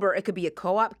an Uber, it could be a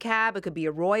co-op cab, it could be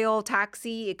a Royal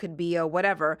taxi, it could be a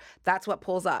whatever. That's what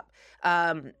pulls up.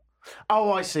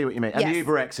 Oh, I see what you mean. And Yes. the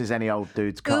Uber X is any old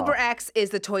dude's car. Uber X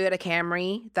is the Toyota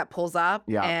Camry that pulls up,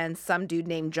 Yeah. and some dude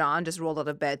named John just rolled out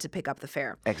of bed to pick up the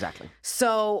fare. Exactly.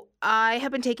 So I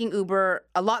have been taking Uber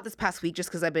a lot this past week just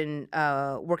because I've been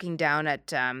working down at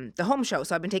the home show.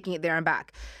 So I've been taking it there and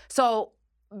back. So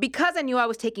because I knew I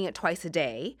was taking it twice a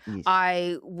day, Yes.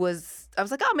 I was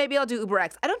like, oh, maybe I'll do Uber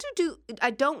X. I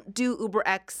don't do Uber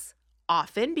X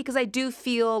often because I do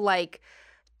feel like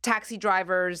taxi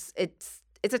drivers, it's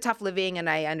a tough living, and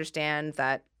I understand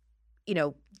that,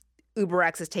 Uber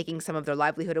X is taking some of their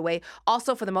livelihood away.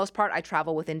 Also, for the most part, I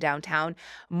travel within downtown.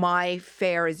 My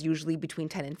fare is usually between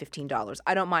 $10 and $15.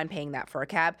 I don't mind paying that for a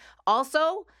cab.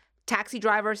 Also, taxi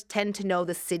drivers tend to know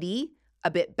the city a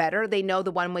bit better. They know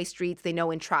the one-way streets. They know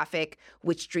in traffic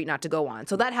which street not to go on.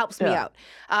 So that helps me out.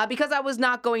 Because I was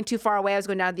not going too far away. I was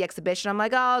going down to the exhibition. I'm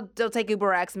like, oh, I'll take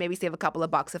Uber X and maybe save a couple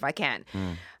of bucks if I can.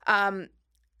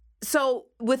 So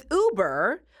with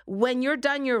Uber, when you're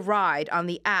done your ride on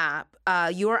the app,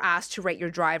 you are asked to rate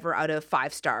your driver out of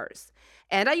 5 stars.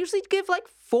 And I usually give like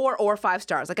 4 or 5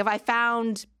 stars. Like if I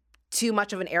found too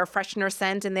much of an air freshener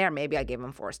scent in there, maybe I gave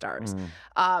them 4 stars.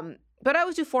 But I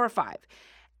always do 4 or 5.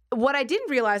 What I didn't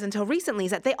realize until recently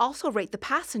is that they also rate the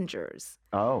passengers.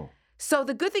 Oh. So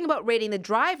the good thing about rating the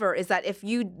driver is that if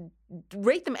you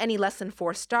rate them any less than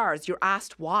 4 stars, you're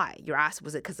asked why. You're asked,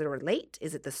 was it because they were late?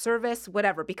 Is it the service?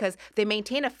 Whatever, because they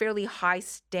maintain a fairly high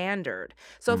standard.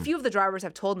 So a few of the drivers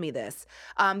have told me this.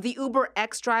 The Uber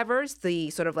X drivers, the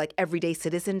sort of like everyday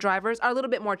citizen drivers, are a little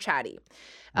bit more chatty.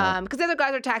 Because the other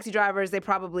guys are taxi drivers. They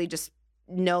probably just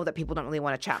know that people don't really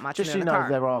want to chat much. Just in so you the know, car.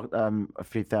 there are a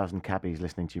few thousand cabbies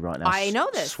listening to you right now. I know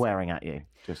this. Swearing at you.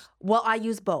 Just Well, I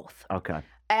use both. okay.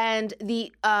 And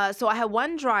so I had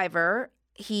one driver.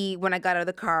 When I got out of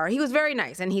the car, he was very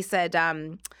nice, and he said,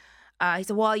 well,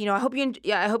 I hope you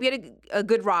had a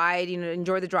good ride,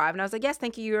 enjoy the drive. And I was like, yes,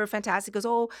 thank you, you're fantastic. He goes,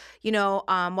 well,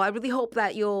 I really hope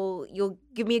that you'll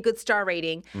give me a good star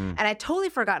rating. And I totally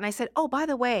forgot, and I said, oh, by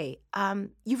the way,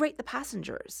 you rate the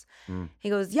passengers. He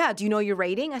goes, yeah, do you know your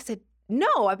rating? I said,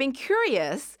 no, I've been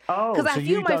curious. Oh, because so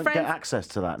you don't get access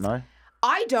to that, no?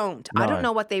 I don't. No. I don't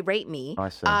know what they rate me. I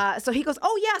see. So he goes,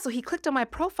 oh, yeah. So he clicked on my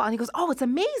profile and he goes, oh, it's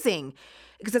amazing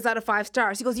because it's out of 5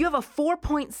 stars. He goes, you have a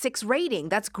 4.6 rating.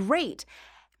 That's great.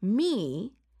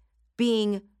 Me,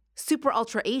 being super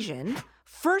ultra Asian,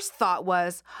 first thought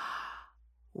was,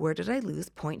 where did I lose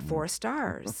 0.4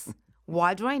 stars?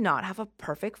 Why do I not have a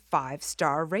perfect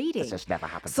 5-star rating? This has never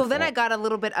happened So before. then I got a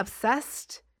little bit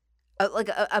obsessive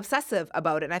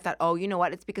about it. And I thought, oh, you know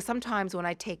what? It's because sometimes when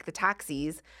I take the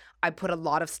taxis, I put a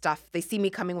lot of stuff. They see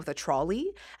me coming with a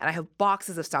trolley, and I have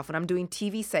boxes of stuff. When I'm doing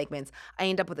TV segments, I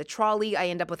end up with a trolley. I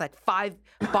end up with like 5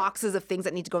 boxes of things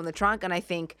that need to go in the trunk. And I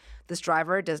think this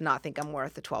driver does not think I'm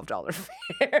worth the $12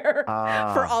 fare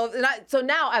for all of it. So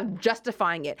now I'm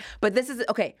justifying it. But this is,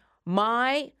 okay,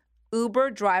 my Uber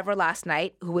driver last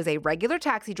night, who was a regular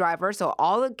taxi driver, so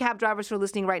all the cab drivers who are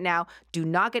listening right now, do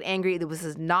not get angry. This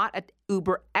is not an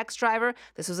Uber X driver.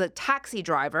 This was a taxi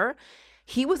driver.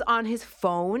 He was on his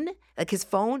phone, his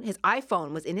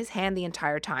iPhone was in his hand the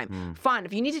entire time. Fine,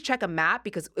 if you need to check a map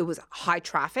because it was high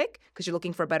traffic, because you're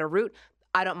looking for a better route,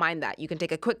 I don't mind that. You can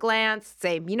take a quick glance,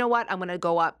 say, you know what, I'm going to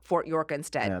go up Fort York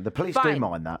instead. Yeah, the police Fine. do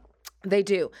mind that. They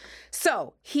do.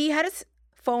 So he had his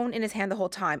phone in his hand the whole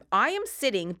time. I am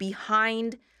sitting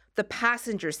behind the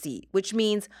passenger seat, which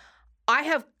means I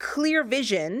have clear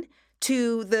vision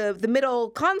to the middle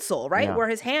console, right, Yeah. where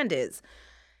his hand is.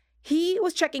 He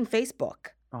was checking Facebook.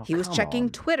 He was checking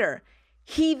Twitter.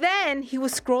 He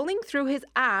was scrolling through his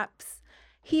apps.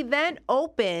 He then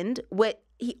opened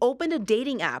a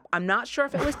dating app. I'm not sure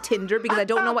if it was Tinder because I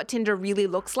don't know what Tinder really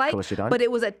looks like. Of course you don't. But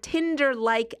it was a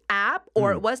Tinder-like app,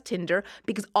 or it was Tinder,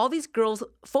 because all these girls'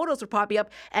 photos were popping up,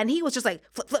 and he was just like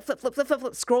flip,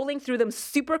 scrolling through them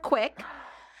super quick.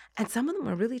 And some of them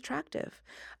were really attractive.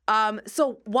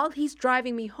 So while he's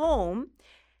driving me home,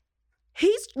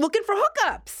 he's looking for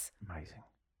hookups. Amazing.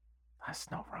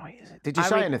 That's not right, is it? Did you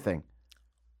say anything?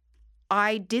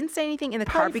 I didn't say anything in the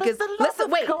car Pay because for the love listen,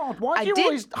 of wait. God, why do I you did-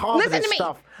 always harbour listen this to me.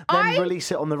 stuff, then I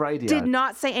release it on the radio? Did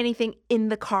not say anything in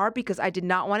the car because I did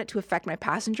not want it to affect my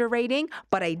passenger rating,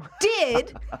 but I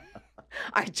did.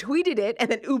 I tweeted it,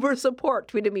 and then Uber support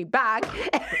tweeted me back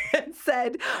and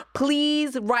said,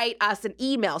 please write us an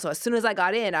email. So as soon as I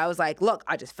got in, I was like, look,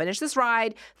 I just finished this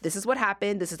ride. This is what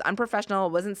happened. This is unprofessional.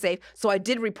 It wasn't safe. So I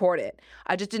did report it.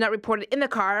 I just did not report it in the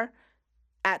car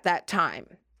at that time,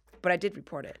 but I did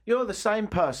report it. You're the same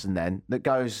person then that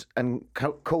goes and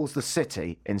calls the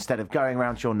city instead of going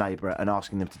around to your neighbour and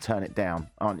asking them to turn it down,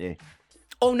 aren't you?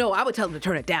 Oh, no, I would tell them to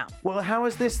turn it down. Well, how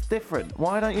is this different?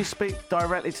 Why don't you speak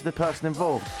directly to the person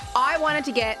involved? I wanted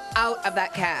to get out of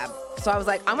that cab. So I was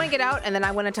like, I'm going to get out, and then I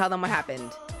want to tell them what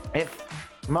happened. If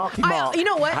Marky Mark you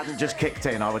know what? hadn't just kicked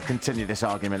in, I would continue this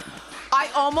argument.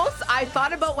 I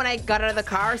thought about when I got out of the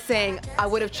car saying I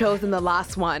would have chosen the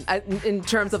last one in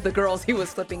terms of the girls he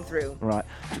was flipping through. Right.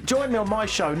 Join me on my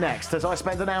show next as I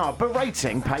spend an hour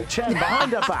berating Pei Chen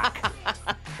behind her back.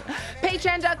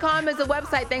 PeiChen.com is the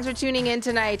website. Thanks for tuning in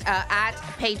tonight. At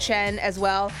PeiChen as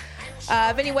well.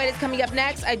 Vinny White is coming up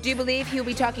next. I do believe he'll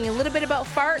be talking a little bit about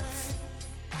farts.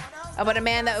 About a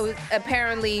man that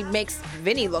apparently makes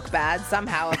Vinny look bad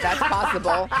somehow, if that's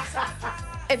possible.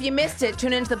 If you missed it,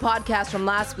 tune into the podcast from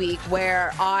last week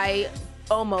where I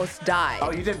almost died.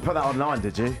 Oh, you didn't put that online,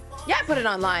 did you? Yeah, I put it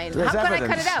online. There's How can I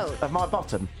cut evidence it out? of my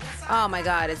bottom. Oh my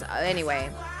God. Anyway,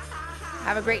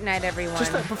 have a great night, everyone.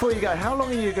 Just before you go, how long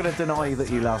are you going to deny that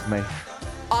you love me?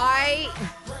 I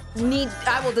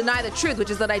will deny the truth, which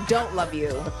is that I don't love you.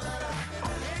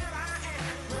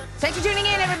 Thanks for tuning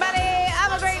in, everybody.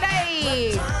 Have a great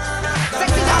day.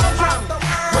 Sexy Donald Trump.